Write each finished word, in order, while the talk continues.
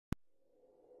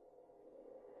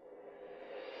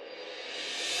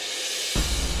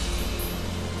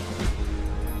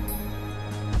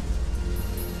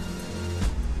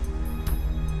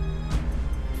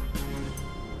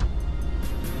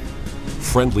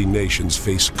Friendly nations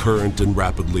face current and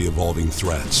rapidly evolving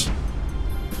threats.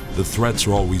 The threats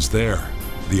are always there.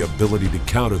 The ability to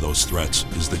counter those threats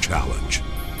is the challenge.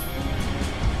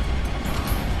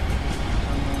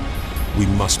 We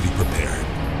must be prepared.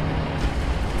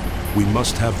 We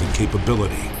must have the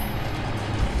capability.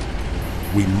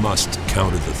 We must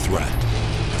counter the threat.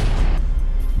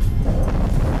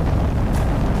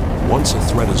 Once a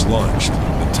threat is launched,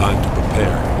 the time to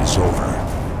prepare is over.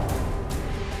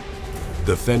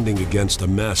 Defending against a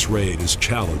mass raid is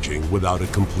challenging without a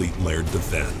complete layered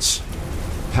defense.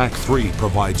 Pack 3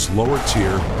 provides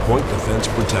lower-tier point defense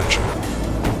protection.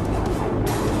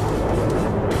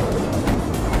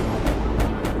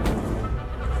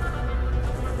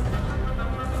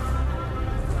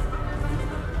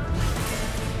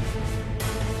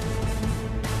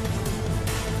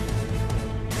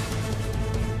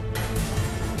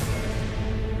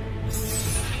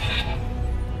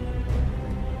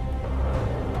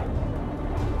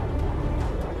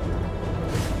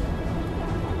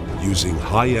 Using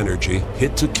high-energy,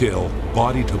 hit-to-kill,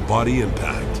 body-to-body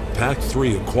impact, Pack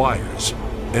 3 acquires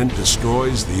and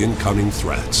destroys the incoming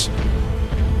threats.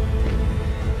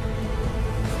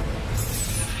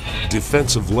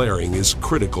 Defensive layering is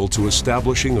critical to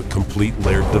establishing a complete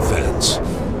layered defense.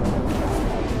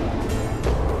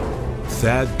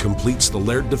 THAAD completes the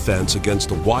layered defense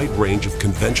against a wide range of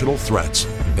conventional threats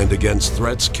and against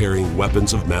threats carrying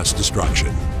weapons of mass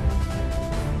destruction.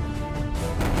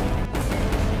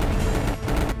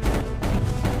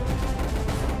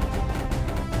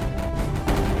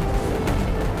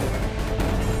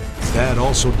 THAAD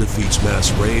also defeats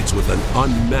mass raids with an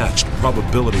unmatched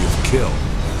probability of kill.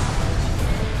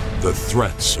 The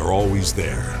threats are always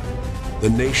there. The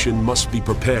nation must be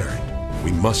prepared.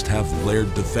 We must have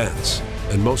layered defense.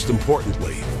 And most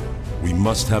importantly, we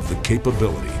must have the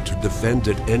capability to defend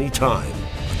at any time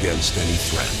against any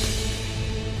threat.